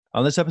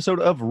On this episode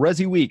of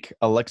Resi Week,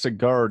 Alexa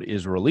Guard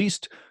is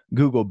released,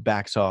 Google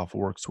backs off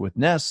works with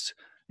Nest,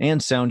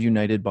 and Sound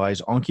United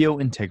buys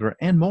Onkyo, Integra,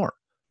 and more.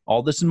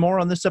 All this and more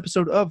on this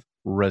episode of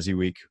Resi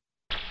Week.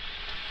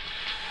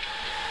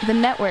 The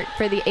network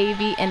for the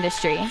AV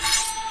industry.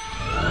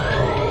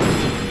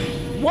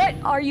 What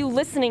are you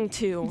listening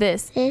to?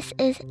 This is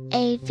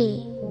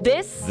AV.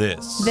 This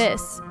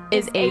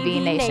is AV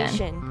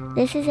Nation.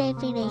 This is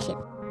AV Nation.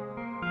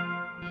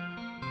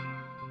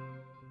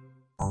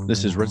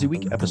 This is Resi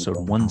Week, episode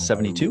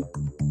 172.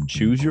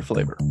 Choose your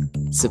flavor.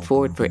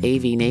 Support for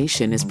AV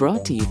Nation is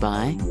brought to you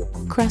by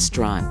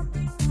Crestron.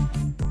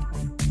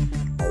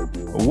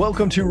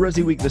 Welcome to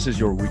Resi Week. This is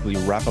your weekly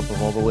wrap-up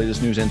of all the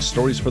latest news and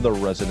stories for the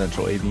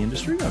residential AV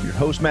industry. I'm your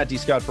host, Matt D.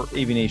 Scott for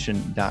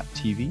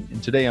AVNation.tv.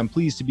 And today I'm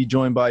pleased to be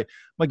joined by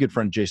my good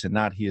friend, Jason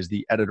Knott. He is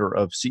the editor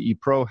of CE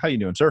Pro. How you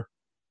doing, sir?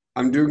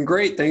 I'm doing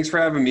great. Thanks for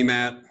having me,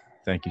 Matt.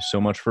 Thank you so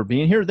much for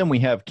being here. Then we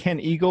have Ken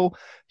Eagle.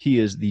 He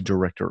is the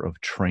director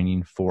of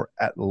training for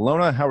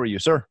Atlona. How are you,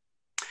 sir?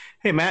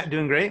 Hey, Matt,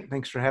 doing great.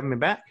 Thanks for having me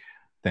back.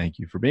 Thank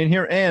you for being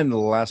here. And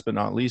last but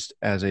not least,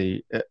 as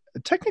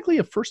technically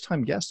a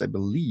first-time guest, I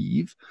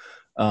believe,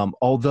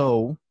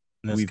 although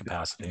we've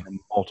been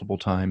multiple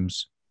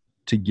times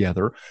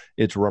together,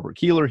 it's Robert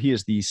Keeler. He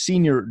is the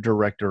senior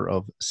director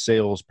of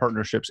sales,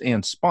 partnerships,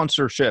 and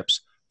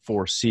sponsorships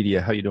for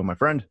Cedia. How you doing, my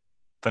friend?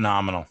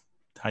 Phenomenal.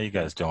 How you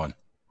guys doing?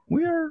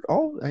 We are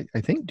all,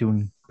 I think,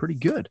 doing pretty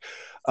good.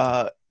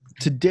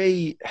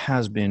 Today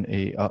has been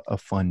a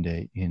fun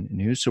day in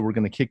news, so we're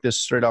going to kick this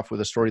straight off with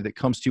a story that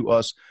comes to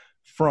us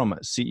from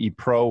CE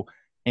Pro.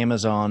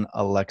 Amazon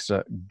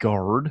Alexa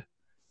Guard,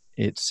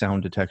 its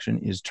sound detection,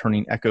 is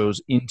turning Echoes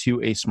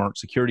into a smart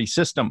security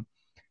system.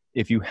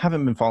 If you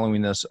haven't been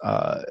following this,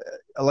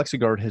 Alexa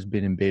Guard has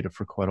been in beta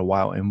for quite a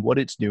while, and what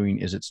it's doing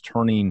is it's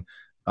turning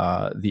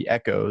the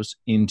Echoes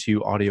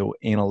into audio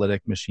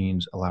analytic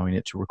machines, allowing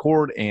it to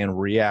record and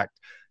react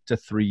to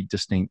 3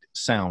 distinct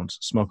sounds: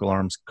 smoke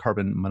alarms,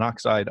 carbon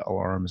monoxide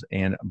alarms,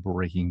 and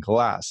breaking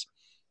glass.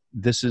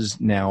 This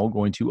is now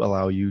going to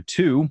allow you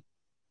to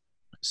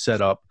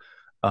set up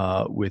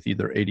with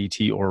either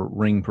ADT or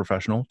Ring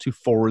Professional to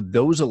forward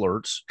those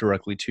alerts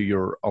directly to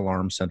your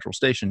Alarm Central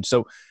station.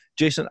 So,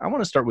 Jason, I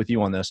want to start with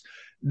you on this.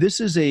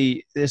 This is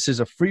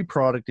a free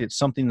product. It's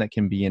something that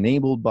can be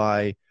enabled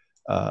by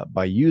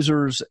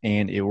users,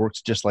 and it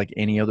works just like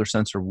any other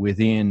sensor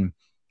within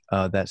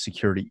that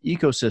security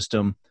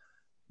ecosystem.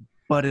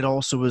 But it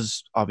also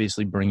is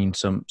obviously bringing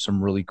some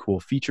really cool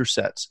feature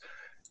sets.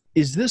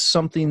 Is this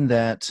something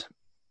that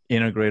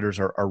integrators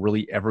are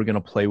really ever going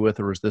to play with,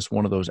 or is this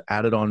one of those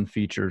added-on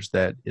features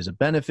that is a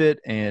benefit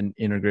and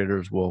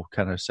integrators will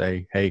kind of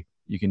say, hey,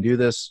 you can do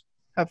this,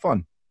 have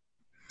fun?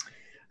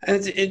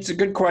 It's a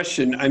good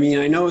question. I mean,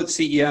 I know at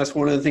CES,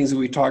 one of the things that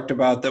we talked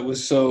about that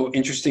was so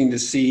interesting to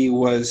see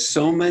was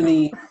so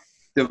many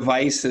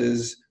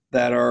devices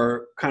that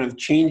are kind of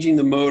changing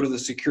the mode of the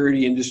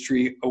security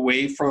industry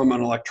away from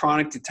an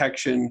electronic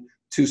detection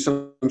to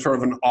some sort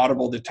of an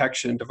audible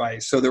detection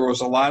device. So there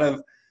was a lot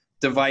of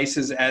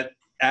devices at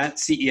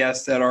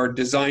CES that are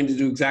designed to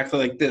do exactly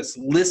like this: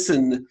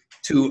 listen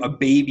to a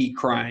baby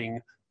crying,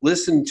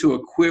 listen to a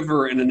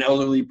quiver in an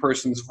elderly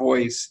person's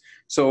voice.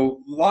 So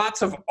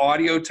lots of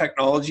audio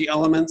technology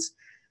elements.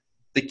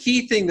 The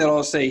key thing that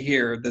I'll say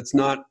here that's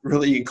not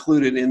really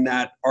included in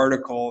that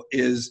article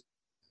is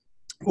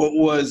what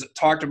was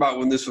talked about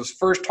when this was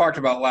first talked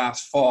about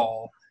last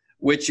fall,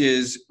 which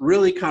is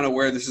really kind of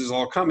where this is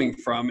all coming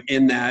from,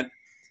 in that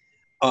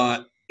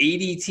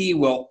ADT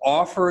will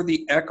offer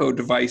the Echo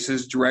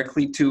devices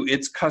directly to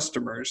its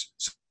customers.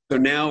 So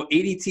now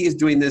ADT is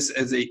doing this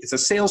as it's a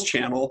sales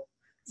channel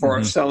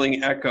for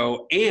selling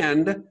Echo.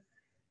 And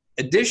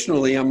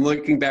additionally, I'm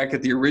looking back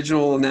at the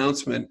original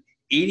announcement,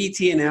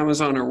 ADT and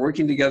Amazon are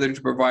working together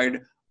to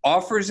provide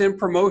offers and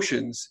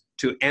promotions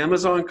to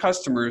Amazon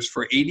customers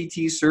for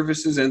ADT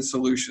services and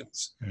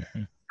solutions,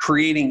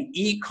 creating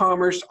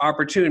e-commerce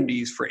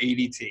opportunities for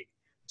ADT.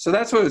 So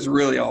that's what it's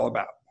really all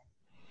about.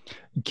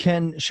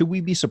 Ken, should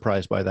we be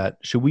surprised by that?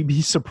 Should we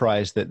be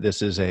surprised that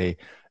this is an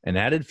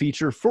added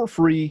feature for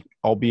free,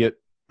 albeit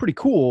pretty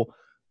cool,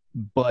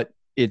 but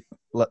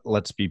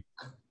let's be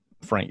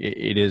frank,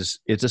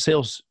 it's a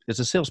sales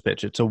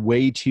pitch. It's a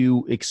way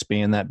to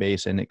expand that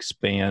base and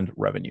expand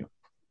revenue.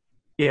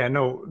 Yeah,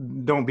 no,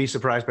 don't be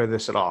surprised by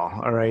this at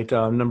all. All right.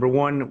 Number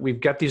one, we've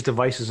got these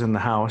devices in the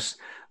house.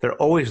 They're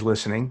always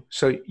listening.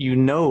 So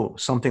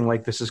something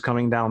like this is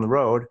coming down the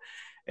road.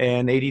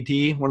 And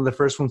ADT, one of the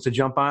first ones to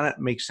jump on it,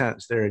 makes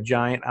sense. They're a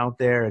giant out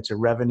there. It's a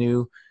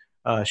revenue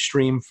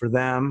stream for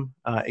them.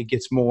 It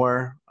gets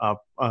more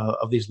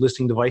of these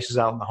listening devices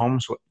out in the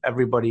home. So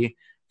everybody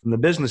from the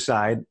business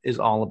side is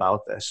all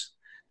about this.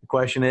 The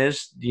question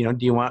is, do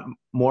you want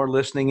more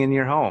listening in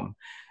your home?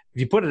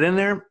 If you put it in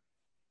there,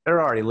 they're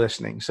already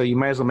listening. So you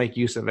might as well make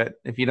use of it.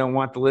 If you don't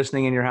want the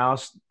listening in your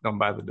house, don't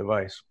buy the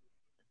device.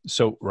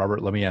 So,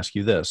 Robert, let me ask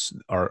you this,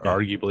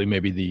 arguably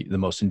maybe the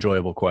most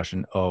enjoyable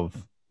question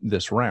of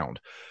this round.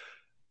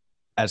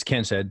 As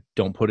Ken said,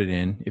 don't put it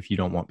in if you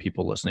don't want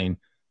people listening.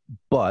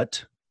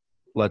 But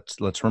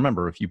let's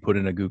remember, if you put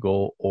in a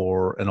Google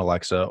or an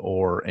Alexa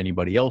or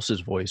anybody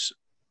else's voice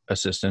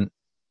assistant,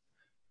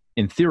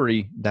 in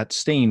theory, that's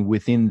staying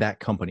within that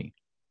company.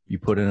 You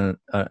put in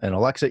an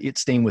Alexa,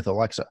 it's staying with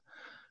Alexa.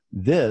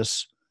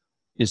 This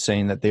is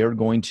saying that they are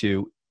going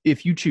to,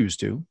 if you choose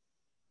to,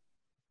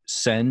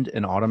 send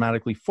and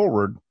automatically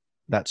forward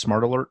that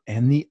smart alert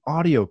and the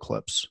audio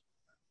clips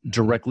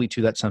directly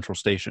to that central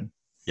station.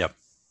 Yep.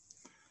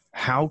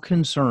 How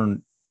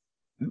concerned,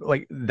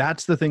 like,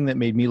 that's the thing that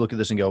made me look at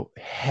this and go,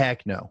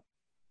 heck no.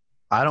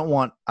 I don't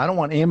want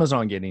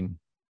Amazon getting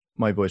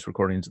my voice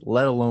recordings,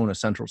 let alone a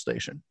central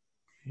station.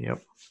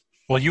 Yep.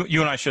 Well,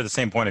 you and I share the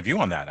same point of view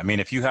on that. I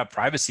mean, if you have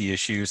privacy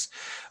issues,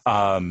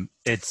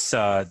 it's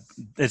going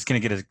to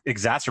get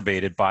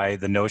exacerbated by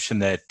the notion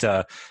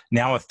that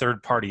now a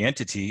third-party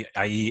entity,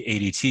 i.e.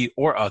 ADT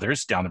or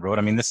others down the road,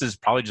 I mean, this is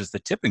probably just the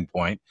tipping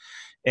point,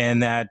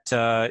 and that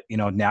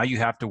now you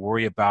have to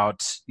worry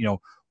about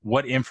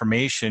what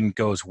information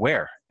goes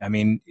where. I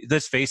mean,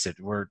 let's face it,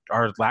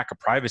 our lack of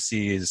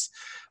privacy is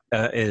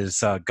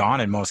gone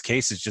in most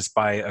cases just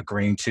by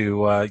agreeing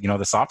to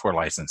the software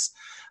license.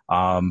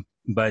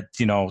 But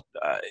on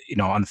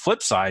the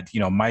flip side,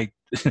 my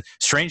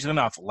strangely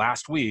enough,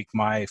 last week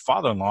my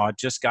father-in-law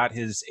just got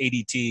his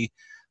ADT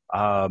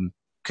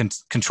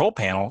control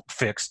panel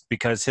fixed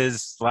because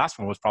his last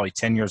one was probably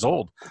 10 years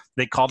old.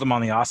 They called him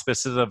on the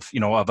auspices of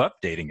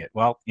updating it.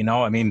 Well,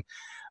 I mean,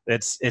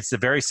 it's the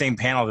very same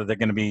panel that they're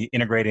going to be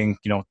integrating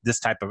this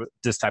type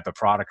of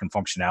product and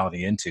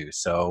functionality into.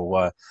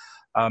 So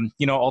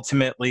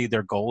ultimately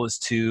their goal is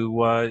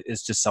to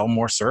sell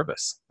more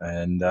service,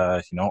 and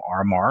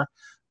RMR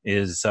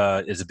is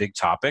a big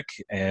topic,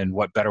 and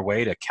what better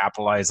way to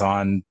capitalize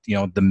on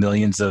the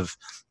millions of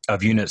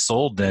units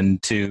sold than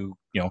to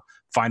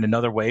find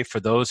another way for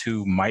those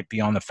who might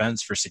be on the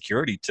fence for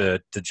security to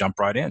jump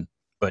right in.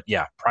 But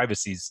yeah,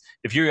 privacy's,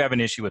 if you have an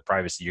issue with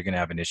privacy, you're going to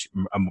have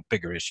a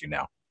bigger issue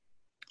now.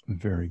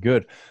 Very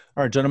good.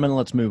 All right, gentlemen,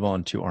 let's move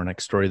on to our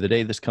next story of the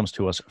day. This comes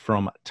to us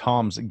from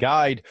Tom's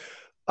Guide.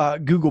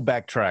 Google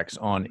backtracks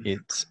on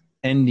its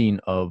ending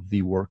of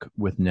the Work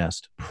with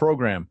Nest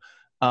program.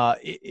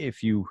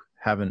 If you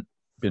haven't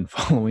been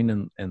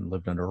following and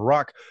lived under a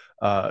rock,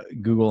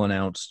 Google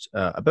announced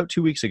about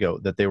 2 weeks ago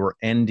that they were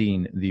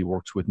ending the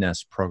Works with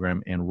Nest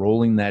program and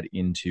rolling that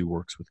into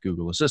Works with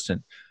Google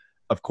Assistant.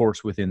 Of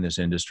course, within this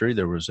industry,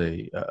 there was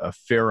a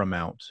fair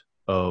amount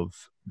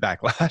of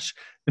backlash.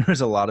 There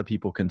was a lot of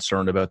people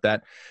concerned about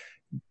that.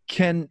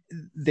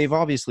 They've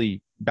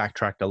obviously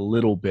backtracked a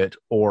little bit,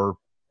 or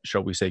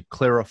shall we say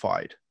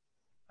clarified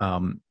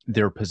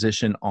their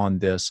position on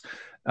this.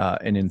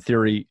 And in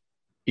theory,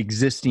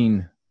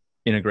 existing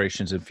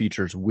integrations and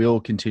features will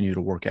continue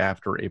to work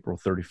after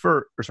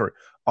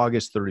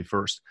August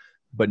 31st,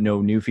 but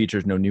no new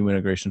features, no new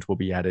integrations will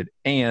be added.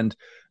 And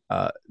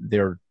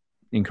they're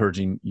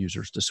encouraging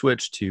users to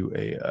switch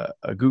to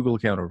a Google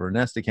account over a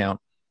Nest account.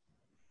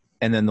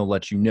 And then they'll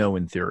let you know,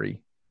 in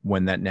theory,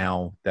 when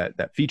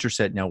that feature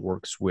set now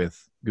works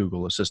with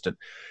Google Assistant.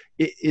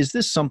 Is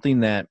this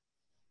something that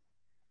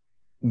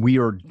we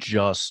are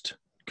just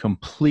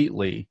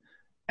completely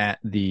at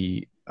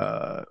the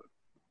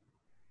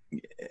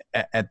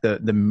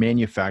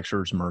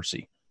manufacturer's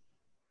mercy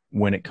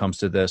when it comes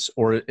to this,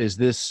 or is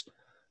this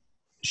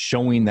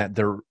showing that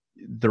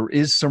there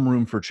is some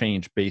room for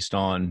change based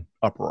on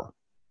uproar?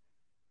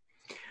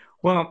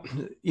 Well,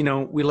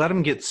 we let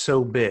them get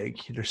so big.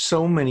 There's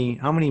so many.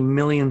 How many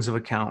millions of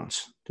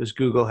accounts does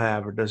Google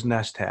have, or does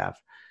Nest have?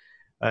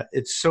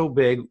 It's so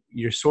big,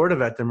 you're sort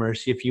of at their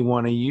mercy if you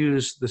want to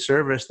use the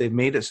service. They've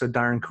made it so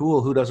darn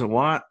cool. Who doesn't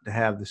want to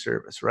have the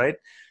service, right?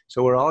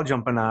 So we're all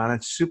jumping on.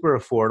 It's super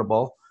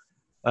affordable.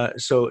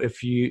 So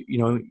if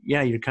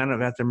you're kind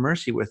of at their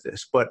mercy with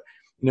this. But,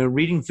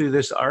 reading through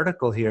this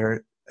article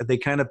here, they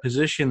kind of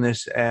position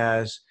this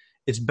as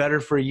it's better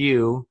for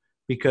you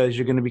because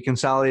you're going to be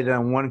consolidated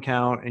on one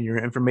account and your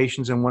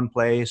information's in one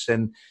place,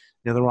 and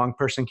the wrong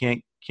person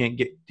can't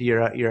get to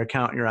your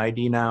account and your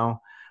ID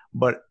now.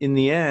 But in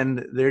the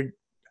end, they're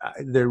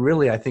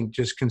really, I think,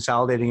 just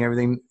consolidating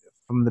everything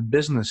from the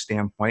business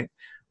standpoint,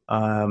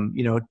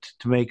 to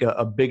make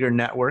a bigger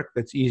network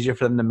that's easier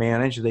for them to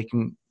manage. They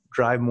can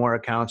drive more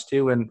accounts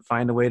to and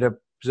find a way to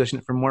position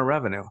it for more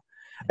revenue.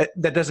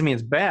 That doesn't mean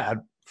it's bad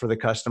for the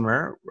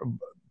customer,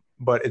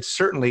 but it's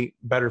certainly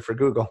better for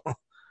Google.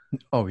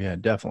 Oh, yeah,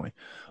 definitely.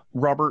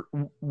 Robert,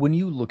 when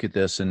you look at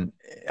this, and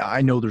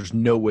I know there's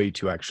no way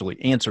to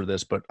actually answer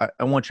this, but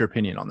I want your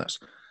opinion on this.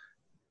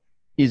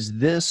 Is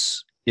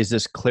this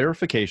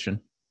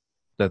clarification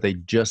that they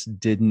just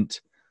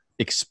didn't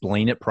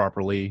explain it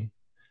properly?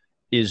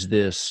 Is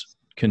this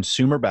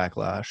consumer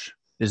backlash?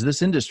 Is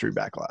this industry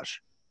backlash?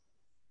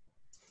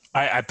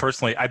 I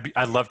personally,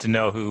 I'd love to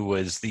know who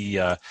was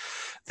the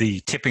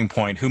tipping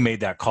point, who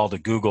made that call to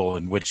Google,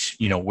 and which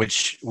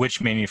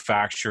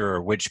manufacturer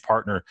or which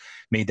partner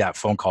made that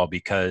phone call,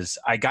 because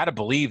I got to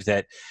believe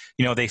that,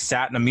 they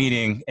sat in a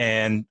meeting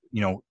and,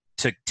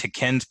 to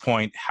Ken's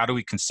point, how do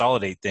we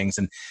consolidate things?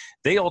 And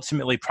they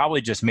ultimately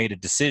probably just made a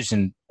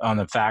decision on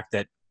the fact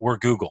that we're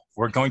Google.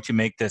 We're going to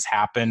make this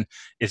happen.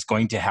 It's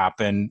going to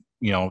happen,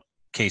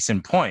 case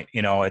in point.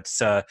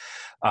 It's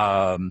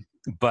I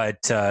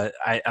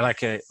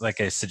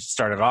like I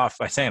started off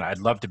by saying I'd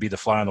love to be the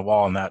fly on the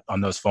wall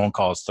on those phone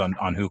calls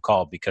on Who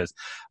Called, because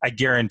I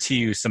guarantee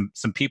you some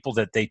people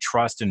that they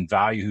trust and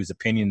value, whose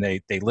opinion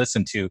they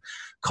listen to,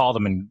 called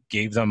them and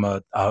gave them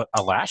a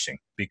lashing,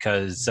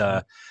 because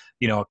a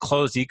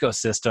closed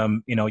ecosystem,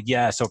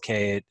 yes,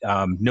 okay,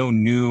 no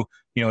new,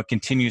 it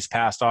continues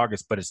past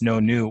August, but it's no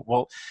new.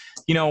 Well,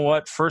 you know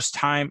what? First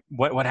time,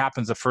 what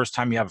happens the first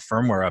time you have a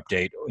firmware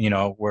update,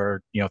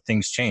 where,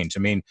 things change? I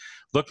mean,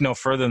 look no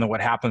further than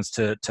what happens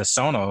to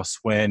Sonos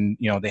when,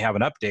 they have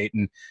an update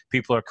and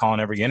people are calling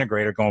every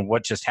integrator going,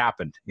 what just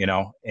happened?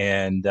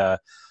 And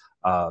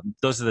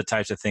those are the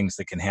types of things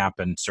that can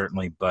happen,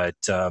 certainly. But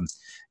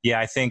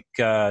I think,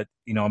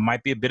 it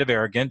might be a bit of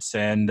arrogance,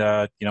 and,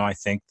 I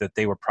think that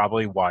they were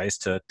probably wise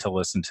to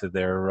listen to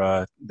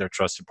their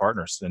trusted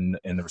partners in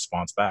the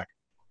response back.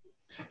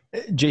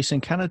 Jason,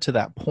 kind of to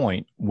that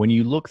point, when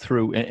you look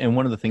through, and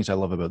one of the things I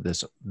love about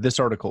this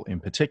article in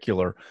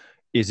particular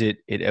is it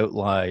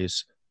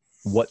outlines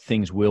what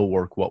things will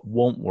work, what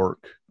won't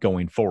work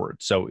going forward.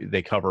 So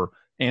they cover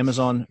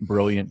Amazon,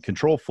 Brilliant,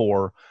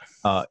 Control4,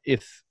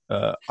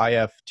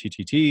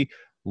 IFTTT,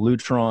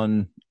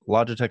 Lutron,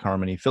 Logitech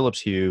Harmony,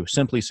 Philips Hue,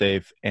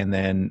 SimpliSafe, and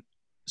then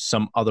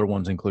some other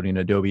ones, including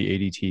Adobe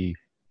ADT,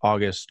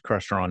 August,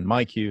 Crestron,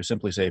 MyQ,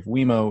 SimpliSafe,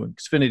 Wemo,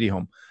 Xfinity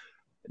Home.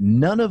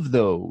 None of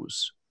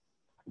those,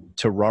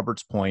 to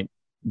Robert's point,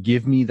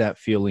 give me that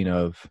feeling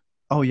of,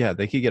 oh yeah,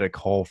 they could get a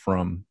call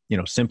from,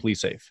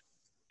 SimpliSafe,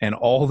 and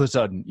all of a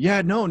sudden,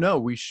 no,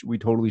 we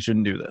totally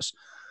shouldn't do this.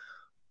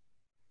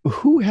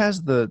 Who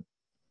has the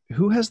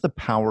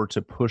power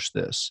to push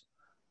this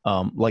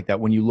like that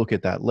when you look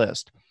at that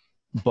list?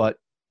 But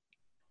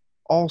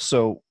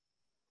also,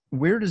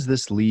 where does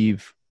this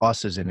leave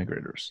us as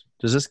integrators?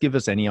 Does this give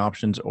us any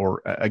options,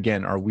 or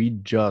again, are we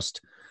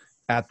just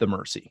at the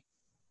mercy?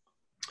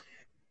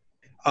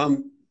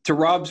 To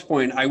Rob's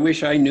point, I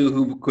wish I knew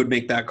who could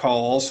make that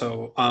call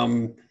also.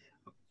 And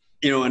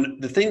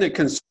the thing that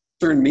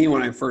concerned me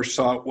when I first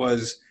saw it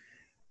was,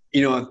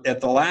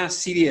 at the last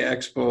CEDIA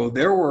Expo,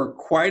 there were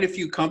quite a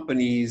few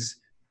companies,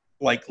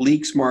 like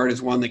LeakSmart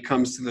is one that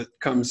comes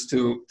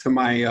to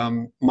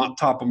my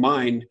top of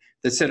mind,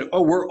 that said,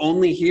 oh, we're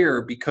only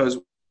here because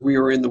we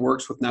were in the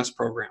Works with Nest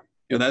program.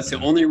 That's the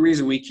only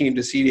reason we came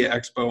to CEDIA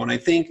Expo. And I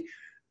think,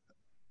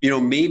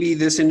 maybe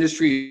this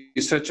industry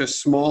is such a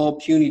small,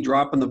 puny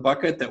drop in the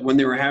bucket that when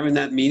they were having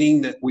that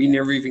meeting, that we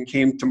never even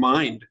came to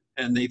mind.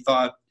 And they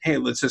thought, hey,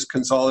 let's just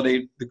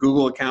consolidate the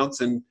Google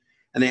accounts, and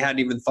they hadn't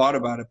even thought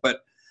about it. But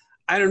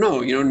I don't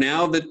know,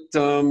 now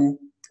that,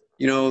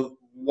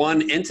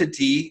 one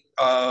entity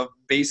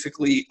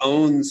basically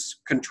owns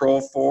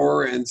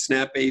Control4 and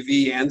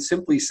SnapAV and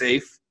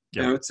SimpliSafe.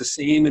 Yep. It's the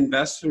same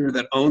investor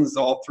that owns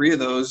all three of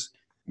those.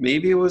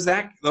 Maybe it was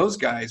those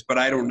guys, but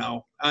I don't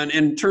know. And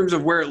in terms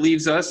of where it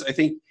leaves us, I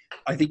think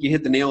you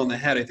hit the nail on the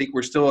head. I think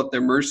we're still at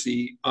their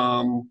mercy.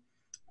 The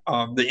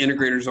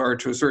integrators are,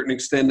 to a certain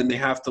extent, and they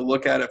have to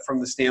look at it from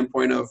the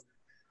standpoint of,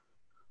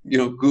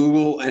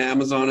 Google and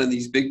Amazon and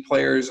these big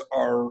players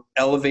are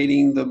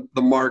elevating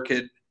the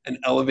market and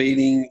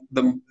elevating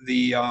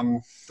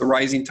the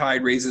rising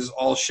tide raises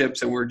all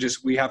ships, and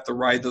we have to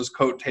ride those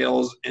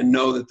coattails and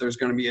know that there's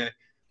going to be a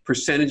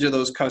percentage of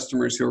those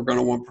customers who are going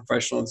to want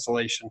professional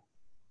installation.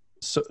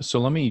 So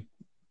let me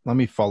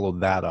follow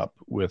that up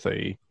with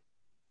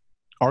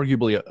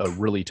arguably a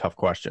really tough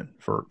question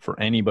for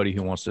anybody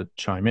who wants to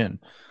chime in.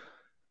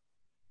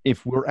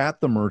 If we're at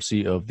the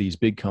mercy of these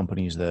big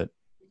companies that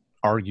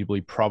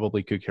arguably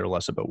probably could care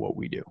less about what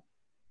we do,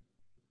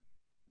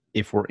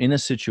 if we're in a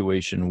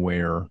situation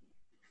where,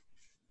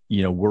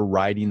 we're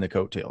riding the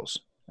coattails,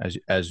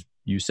 as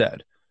you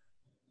said,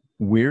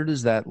 where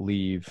does that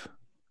leave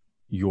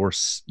your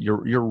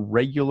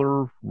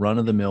regular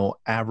run-of-the-mill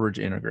average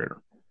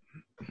integrator?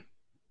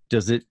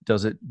 Does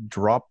it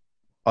drop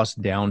us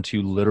down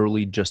to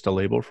literally just a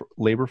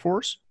labor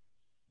force?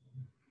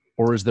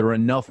 Or is there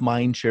enough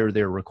mind share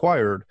there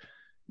required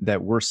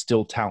that we're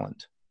still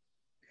talent?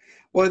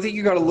 Well, I think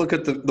you got to look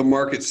at the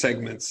market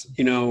segments.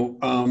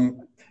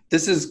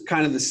 This is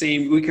kind of the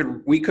same. We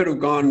could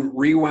have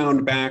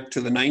rewound back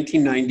to the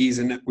 1990s,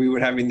 and we were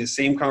having the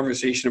same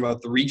conversation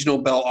about the regional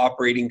bell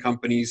operating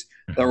companies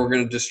that were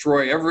going to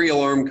destroy every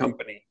alarm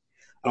company,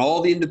 and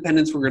all the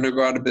independents were going to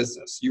go out of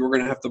business. You were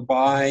going to have to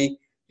buy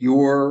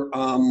your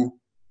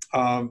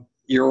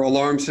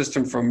alarm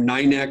system from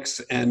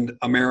NYNEX and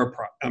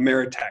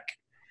Ameritech,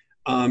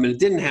 and it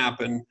didn't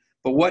happen.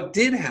 But what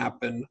did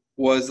happen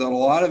was that a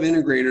lot of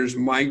integrators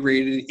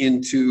migrated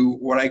into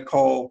what I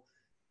call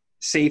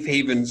safe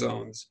haven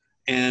zones.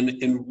 And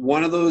in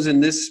one of those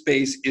in this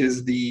space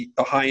is the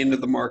high end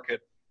of the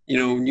market.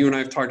 You and I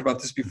have talked about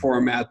this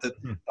before, Matt,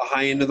 that the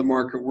high end of the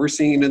market, we're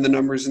seeing it in the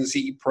numbers in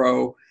CE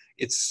Pro.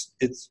 It's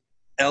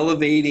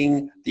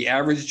elevating. The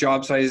average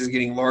job size is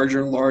getting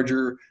larger and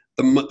larger.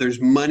 There's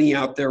money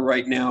out there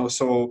right now.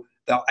 So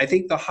I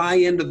think the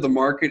high end of the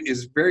market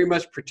is very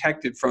much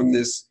protected from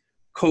this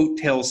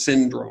coattail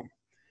syndrome.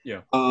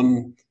 Yeah.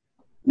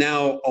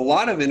 Now, a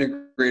lot of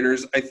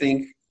integrators, I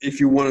think, if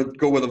you want to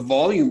go with a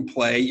volume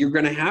play, you're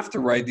going to have to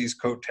ride these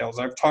coattails.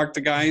 I've talked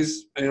to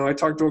guys, I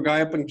talked to a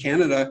guy up in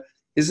Canada,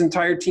 his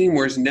entire team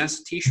wears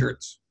Nest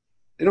t-shirts.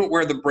 They don't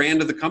wear the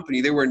brand of the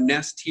company, they wear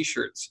Nest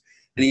t-shirts.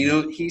 And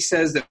he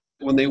says that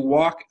when they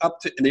walk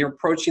up to and they're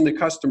approaching the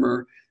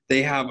customer,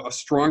 they have a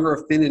stronger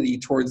affinity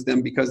towards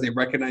them because they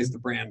recognize the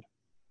brand.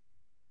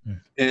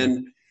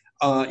 And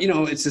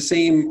it's the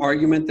same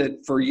argument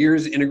that for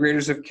years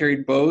integrators have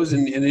carried Bose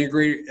and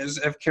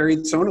integrators have carried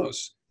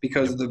Sonos,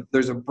 because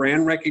there's a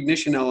brand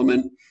recognition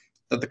element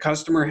that the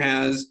customer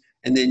has,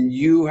 and then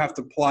you have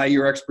to apply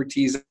your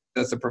expertise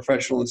as a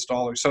professional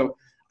installer. So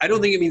I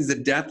don't think it means the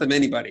death of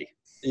anybody,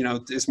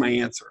 is my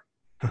answer.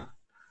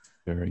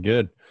 Very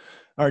good.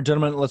 All right,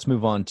 gentlemen, let's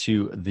move on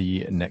to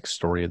the next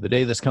story of the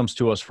day. This comes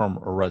to us from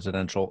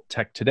Residential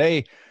Tech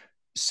Today.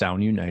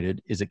 Sound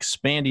United is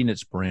expanding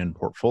its brand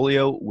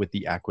portfolio with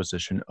the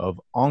acquisition of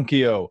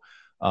Onkyo.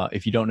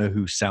 If you don't know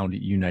who Sound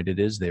United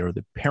is, they are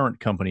the parent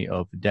company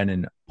of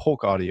Denon,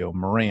 Polk Audio,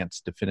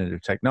 Marantz,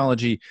 Definitive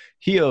Technology,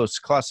 Hios,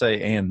 Classe,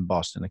 and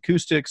Boston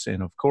Acoustics.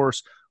 And of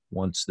course,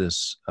 once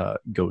this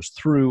goes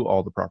through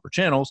all the proper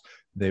channels,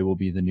 they will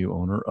be the new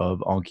owner of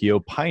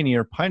Onkyo,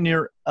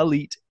 Pioneer,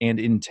 Elite, and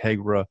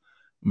Integra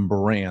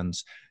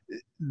brands.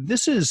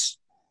 This is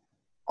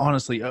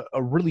honestly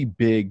a really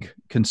big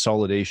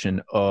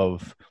consolidation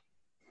of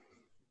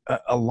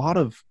a lot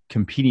of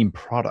competing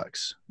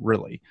products,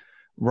 really.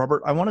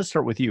 Robert, I want to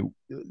start with you.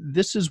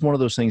 This is one of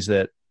those things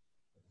that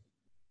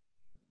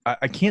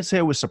I can't say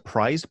I was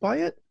surprised by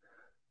it,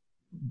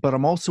 but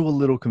I'm also a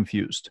little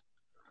confused.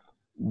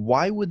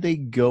 Why would they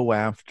go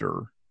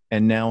after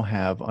and now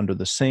have under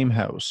the same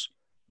house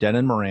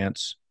Denon,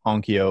 Marantz,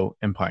 Onkyo,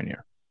 and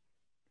Pioneer?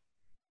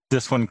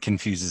 This one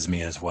confuses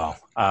me as well.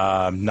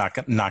 Not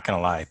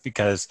gonna lie,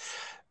 because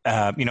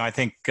I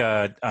think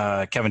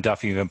Kevin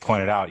Duffy even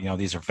pointed out,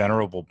 these are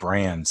venerable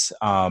brands,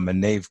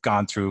 and they've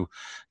gone through,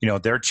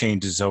 their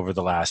changes over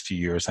the last few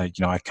years. I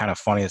kind of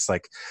funny. It's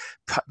like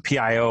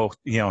PIO,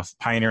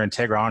 Pioneer,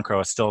 Integra,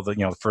 Onkyo is still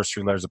the first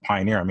three letters of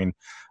Pioneer. I mean,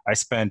 I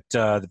spent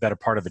the better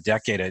part of a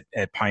decade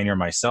at Pioneer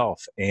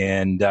myself,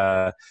 and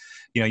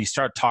you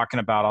start talking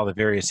about all the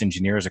various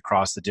engineers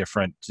across the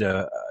different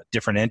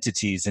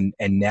entities,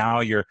 and now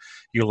you're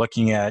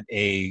looking at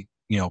a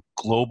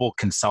global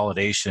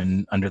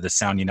consolidation under the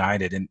Sound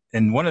United.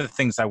 And one of the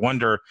things I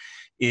wonder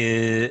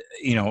is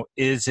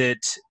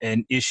it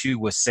an issue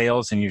with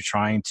sales and you're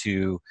trying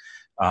to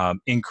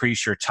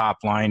increase your top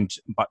line,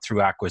 but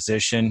through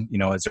acquisition?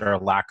 Is there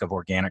a lack of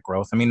organic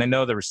growth? I mean, I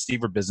know the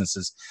receiver business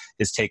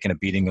is taking a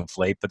beating of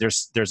late, but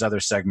there's other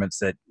segments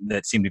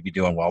that seem to be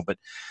doing well. But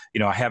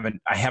I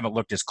haven't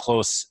looked as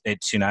close at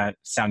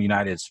Sound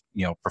United's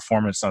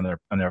performance on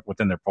their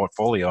within their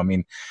portfolio. I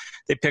mean,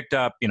 they picked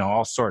up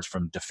all sorts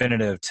from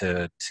Definitive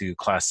to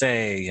Class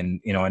A, and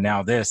and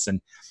now this,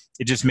 and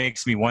it just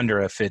makes me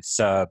wonder if it's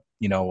an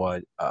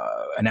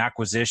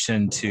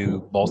acquisition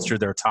to bolster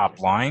their top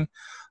line.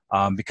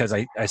 Because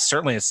I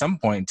certainly at some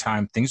point in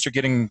time things are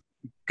going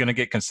to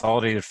get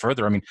consolidated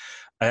further. I mean,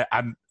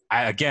 I'm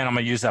going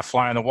to use that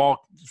fly on the wall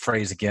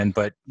phrase again.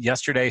 But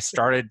yesterday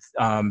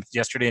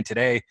and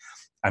today,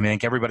 I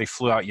think everybody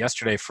flew out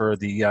yesterday for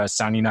the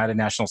Sound United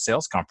National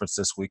Sales Conference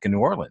this week in New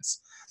Orleans.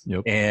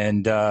 Yep.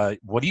 And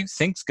what do you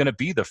think is going to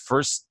be the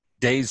first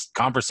day's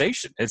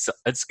conversation?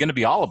 It's going to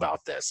be all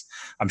about this.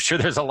 I'm sure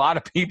there's a lot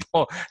of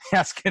people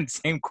asking the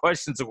same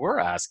questions that we're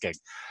asking.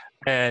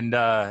 And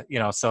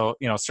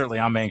certainly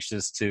I'm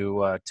anxious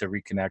to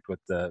reconnect with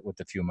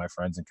a few of my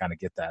friends and kind of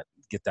get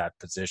that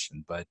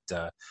position. But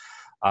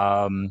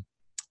I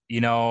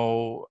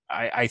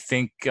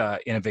think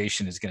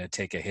innovation is going to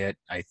take a hit.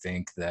 I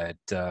think that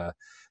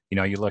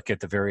you look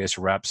at the various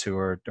reps who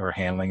are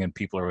handling, and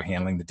people who are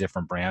handling the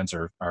different brands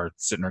are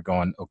sitting there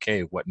going,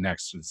 okay, what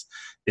next?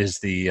 Is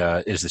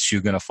the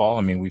shoe going to fall?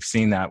 I mean, we've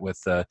seen that with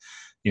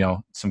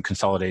some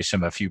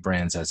consolidation of a few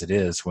brands as it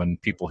is, when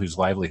people whose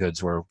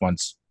livelihoods were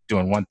once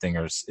doing one thing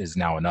is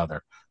now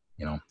another,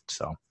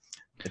 so.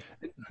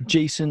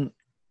 Jason,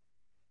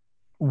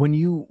 when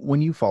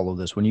you follow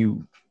this, when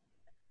you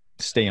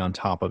stay on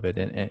top of it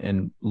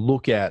and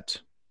look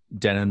at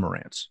Denon and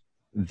Marantz,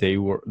 they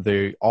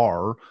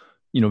are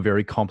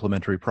very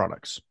complementary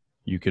products.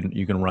 You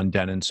can run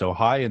Denon so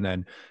high, and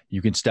then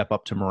you can step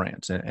up to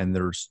Marantz, and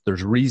there's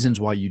reasons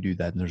why you do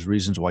that, and there's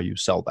reasons why you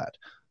sell that,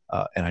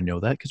 and I know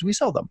that because we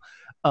sell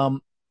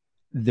them.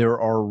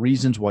 There are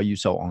reasons why you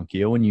sell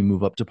Onkyo and you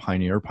move up to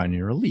Pioneer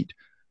Elite.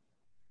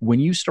 When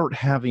you start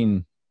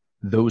having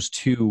those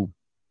two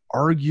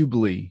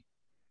arguably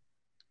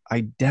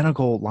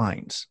identical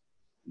lines,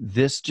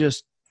 this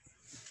just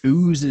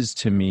oozes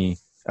to me.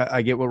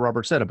 I get what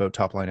Robert said about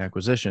top line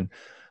acquisition,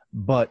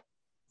 but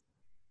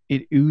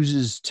it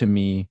oozes to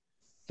me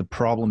the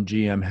problem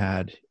GM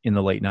had in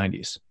the late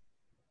 90s,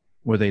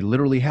 where they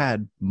literally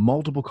had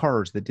multiple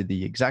cars that did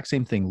the exact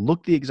same thing,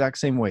 looked the exact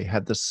same way,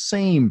 had the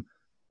same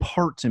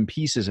parts and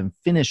pieces and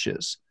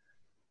finishes,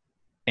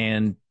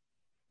 and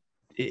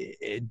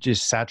it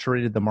just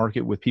saturated the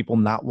market with people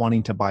not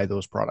wanting to buy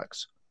those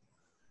products.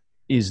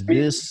 Is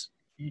this...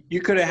 We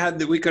could have had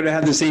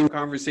the same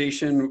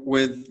conversation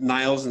with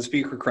Niles and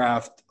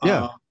Speakercraft,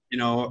 yeah.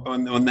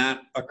 When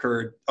that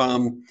occurred.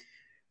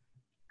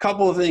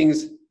 Couple of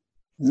things,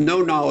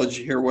 no knowledge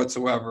here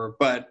whatsoever,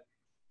 but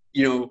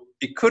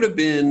it could have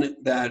been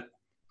that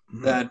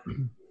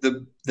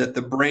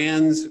the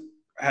brands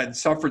had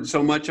suffered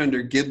so much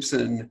under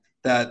Gibson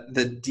that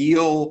the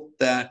deal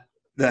that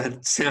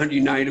Sound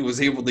United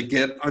was able to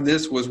get on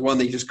this was one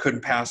they just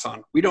couldn't pass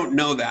on. We don't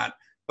know that,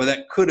 but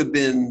that could have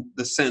been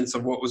the sense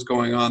of what was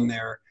going on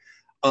there.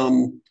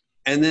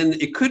 And then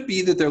it could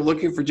be that they're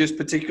looking for just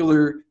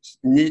particular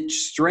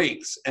niche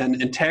strengths. And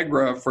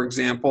Integra, for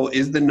example,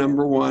 is the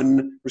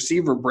 #1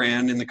 receiver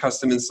brand in the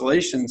custom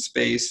installation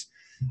space.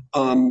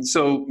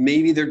 So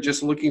maybe they're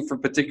just looking for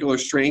particular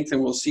strength,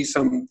 and we'll see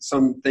some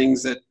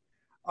things that,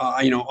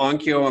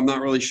 Onkyo, I'm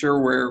not really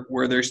sure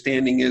where their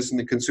standing is in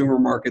the consumer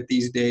market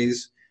these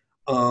days.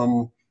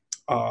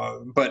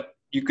 But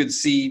you could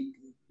see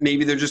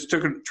maybe they're just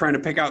trying to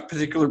pick out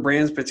particular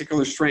brands,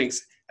 particular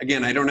strengths.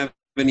 Again, I don't have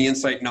any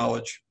insight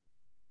knowledge.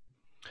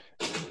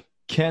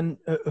 Ken,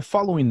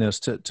 following this,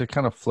 to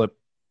kind of flip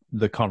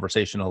the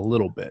conversation a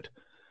little bit,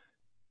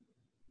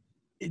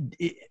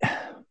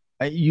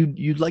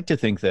 you'd like to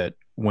think that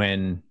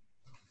when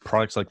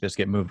products like this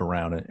get moved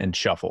around and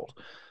shuffled,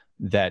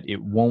 that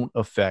it won't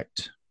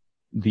affect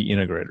the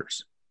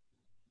integrators,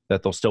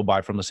 that they'll still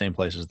buy from the same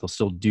places, they'll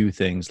still do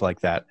things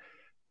like that.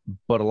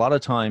 But a lot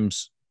of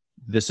times,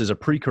 this is a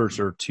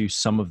precursor to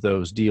some of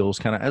those deals,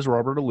 kind of as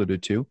Robert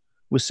alluded to,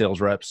 with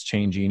sales reps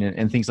changing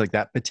and things like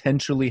that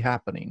potentially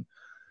happening.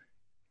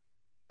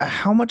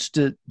 How much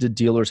do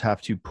dealers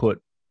have to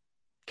put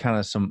kind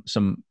of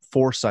some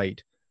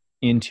foresight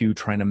into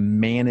trying to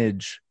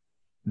manage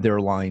their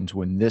lines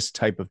when this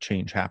type of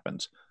change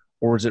happens?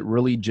 Or is it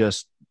really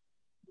just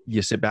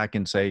you sit back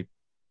and say,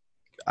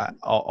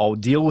 I'll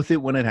deal with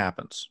it when it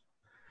happens?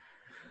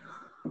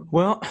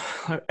 Well,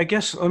 I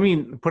guess let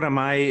me put on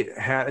my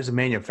hat as a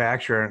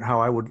manufacturer and how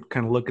I would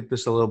kind of look at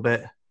this a little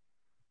bit.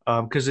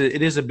 Because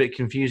it is a bit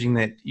confusing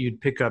that you'd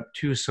pick up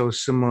two so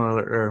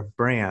similar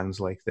brands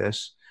like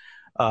this.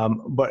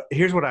 But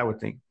here's what I would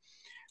think.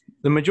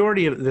 The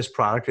majority of this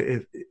product,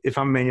 if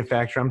I'm a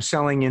manufacturer, I'm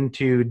selling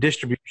into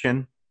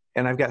distribution,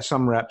 and I've got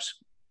some reps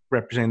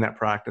representing that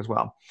product as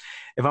well.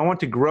 If I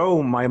want to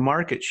grow my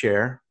market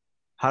share,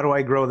 how do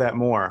I grow that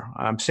more?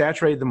 I'm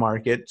saturated the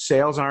market.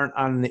 Sales aren't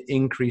on the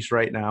increase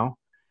right now.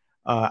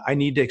 I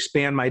need to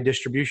expand my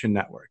distribution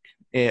network.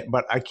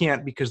 But I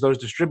can't, because those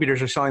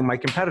distributors are selling my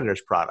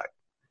competitor's product.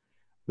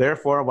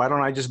 Therefore, why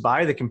don't I just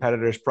buy the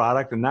competitor's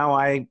product, and now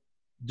I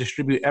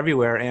distribute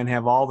everywhere and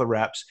have all the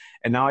reps,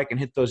 and now I can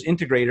hit those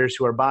integrators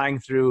who are buying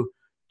through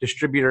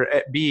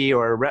distributor B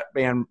or rep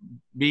band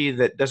B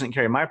that doesn't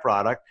carry my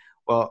product.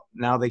 Well,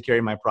 now they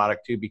carry my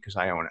product too because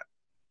I own it.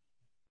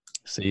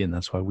 See, and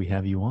that's why we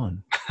have you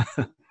on.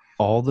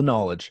 All the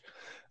knowledge.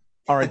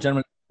 All right,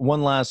 gentlemen,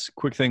 one last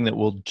quick thing that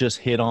we'll just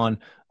hit on.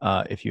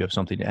 If you have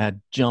something to add,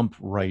 jump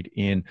right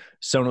in.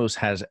 Sonos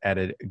has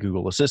added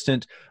Google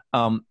Assistant.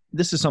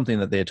 This is something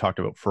that they had talked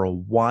about for a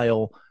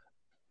while.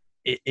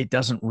 It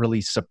doesn't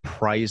really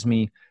surprise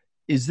me.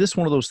 Is this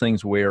one of those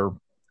things where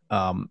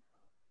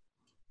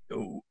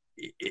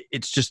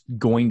it's just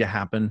going to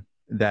happen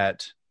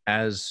that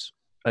as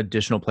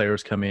additional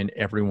players come in,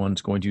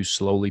 everyone's going to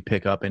slowly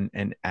pick up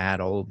and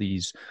add all of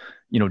these,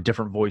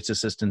 different voice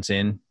assistants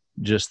in,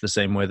 just the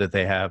same way that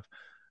they have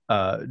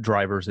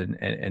drivers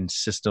and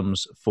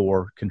systems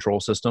for control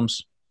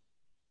systems?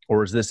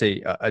 Or is this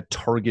a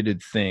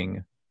targeted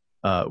thing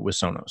with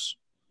Sonos?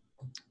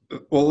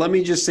 Well, let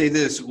me just say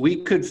this. We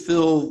could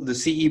fill the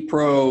CE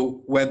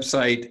Pro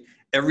website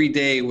every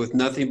day with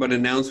nothing but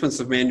announcements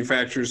of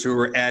manufacturers who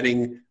are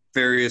adding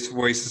various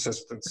voice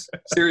assistants.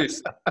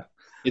 Seriously.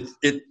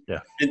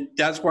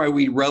 That's why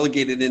we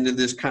relegated into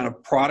this kind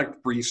of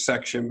product brief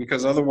section,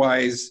 because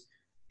otherwise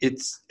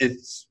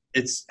it's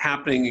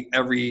happening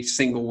every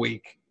single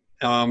week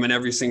and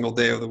every single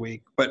day of the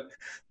week. But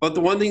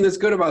the one thing that's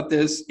good about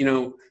this,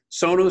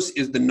 Sonos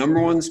is the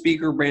 #1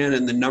 speaker brand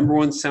and the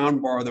 #1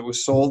 sound bar that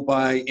was sold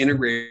by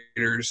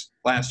integrators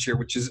last year,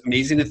 which is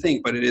amazing to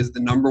think, but it is the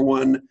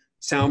 #1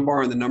 sound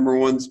bar and the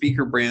 #1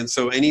 speaker brand.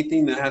 So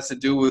anything that has to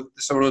do with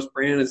the Sonos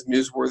brand is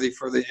newsworthy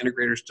for the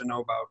integrators to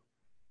know about.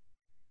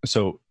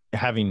 So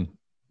having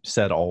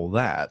said all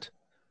that,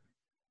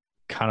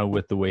 kind of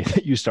with the way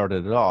that you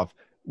started it off,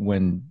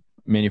 when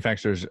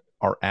manufacturers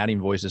are adding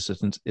voice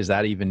assistants, is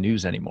that even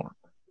news anymore?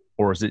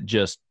 Or is it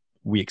just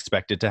we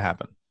expect it to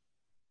happen?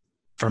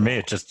 For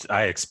me,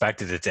 I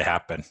expected it to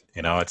happen.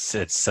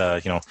 It's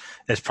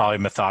probably a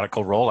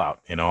methodical rollout.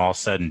 All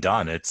said and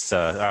done. It's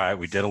all right.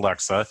 We did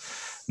Alexa.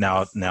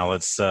 Now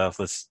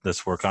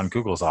let's work on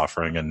Google's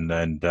offering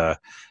and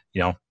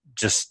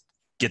just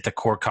get the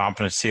core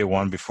competency of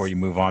one before you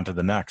move on to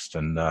the next.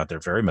 And they're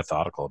very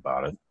methodical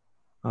about it.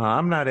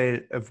 I'm not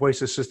a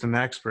voice assistant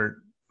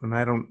expert, and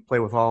I don't play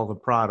with all the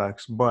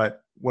products.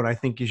 But what I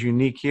think is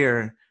unique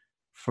here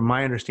from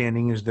my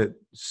understanding, is that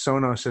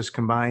Sonos has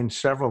combined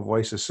several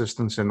voice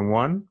assistants in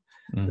one.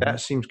 Mm-hmm.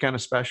 That seems kind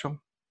of special.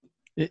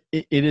 It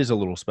is a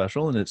little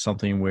special, and it's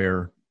something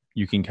where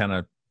you can kind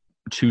of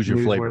choose your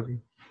flavor.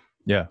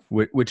 Yeah,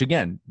 which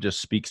again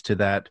just speaks to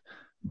that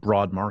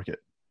broad market.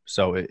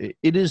 So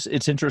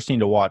it's interesting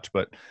to watch,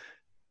 but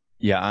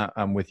yeah,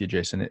 I'm with you,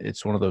 Jason.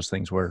 It's one of those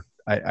things where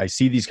I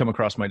see these come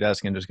across my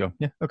desk and just go,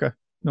 yeah, okay,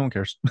 no one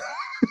cares.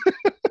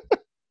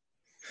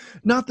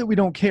 Not that we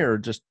don't care,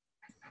 just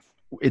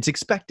it's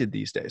expected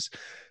these days.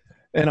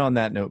 And on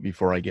that note,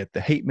 before I get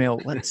the hate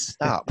mail, let's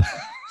stop.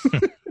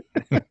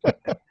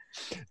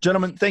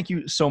 Gentlemen, thank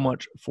you so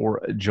much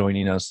for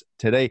joining us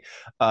today.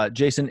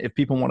 Jason, if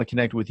people want to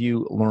connect with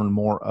you, learn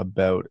more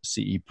about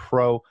CE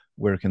Pro,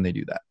 where can they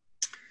do that?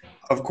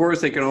 Of course,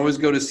 they can always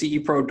go to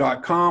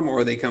cepro.com,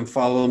 or they can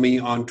follow me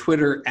on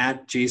Twitter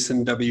at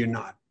Jason W.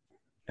 Knott.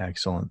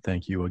 Excellent.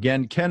 Thank you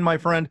again. Ken, my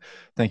friend,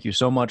 thank you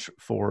so much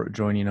for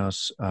joining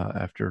us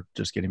after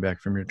just getting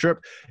back from your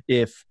trip.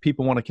 If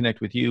people want to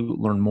connect with you,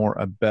 learn more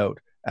about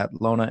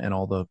Atlona and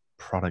all the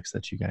products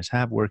that you guys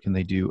have, where can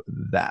they do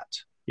that?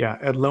 Yeah,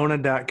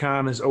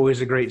 Atlona.com is always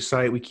a great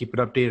site. We keep it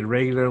updated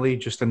regularly.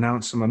 Just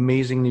announced some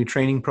amazing new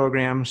training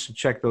programs. So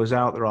check those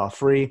out. They're all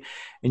free.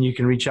 And you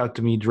can reach out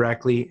to me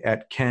directly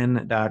at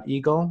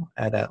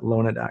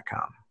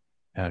ken.eagle@atlona.com.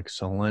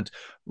 Excellent.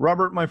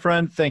 Robert, my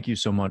friend, thank you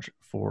so much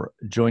for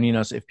joining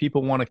us. If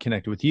people want to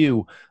connect with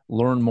you,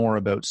 learn more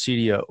about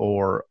CEDIA,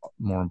 or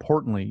more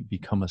importantly,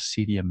 become a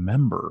CEDIA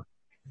member,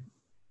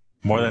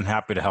 more than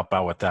happy to help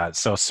out with that.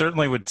 So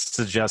certainly would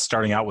suggest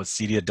starting out with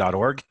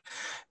cedia.org.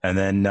 And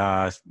then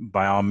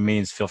by all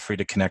means, feel free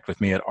to connect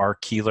with me at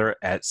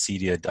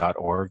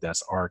rkeeler@cedia.org.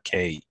 That's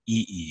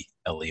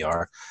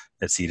RKEELER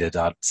at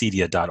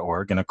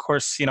cedia.org. And of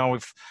course,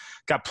 we've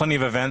got plenty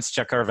of events.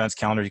 Check our events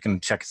calendar. You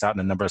can check us out in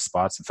a number of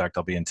spots. In fact,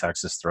 I'll be in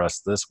Texas the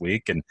rest of this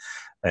week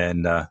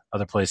and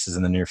other places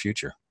in the near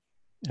future.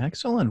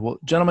 Excellent. Well,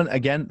 gentlemen,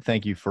 again,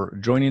 thank you for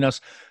joining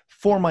us.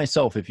 For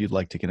myself, if you'd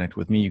like to connect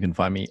with me, you can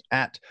find me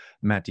at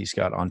Matt D.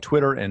 Scott on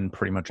Twitter and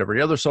pretty much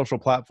every other social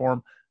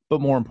platform. But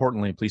more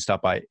importantly, please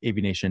stop by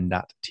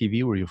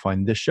avnation.tv, where you'll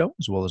find this show,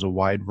 as well as a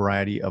wide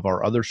variety of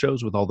our other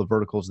shows with all the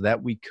verticals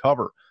that we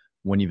cover.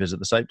 When you visit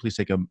the site, please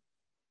take a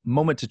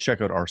moment to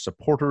check out our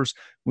supporters.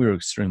 We are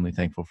extremely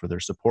thankful for their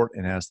support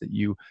and ask that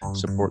you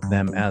support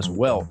them as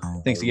well.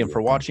 Thanks again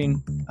for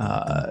watching.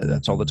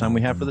 That's all the time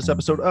we have for this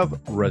episode of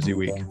Resi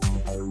Week.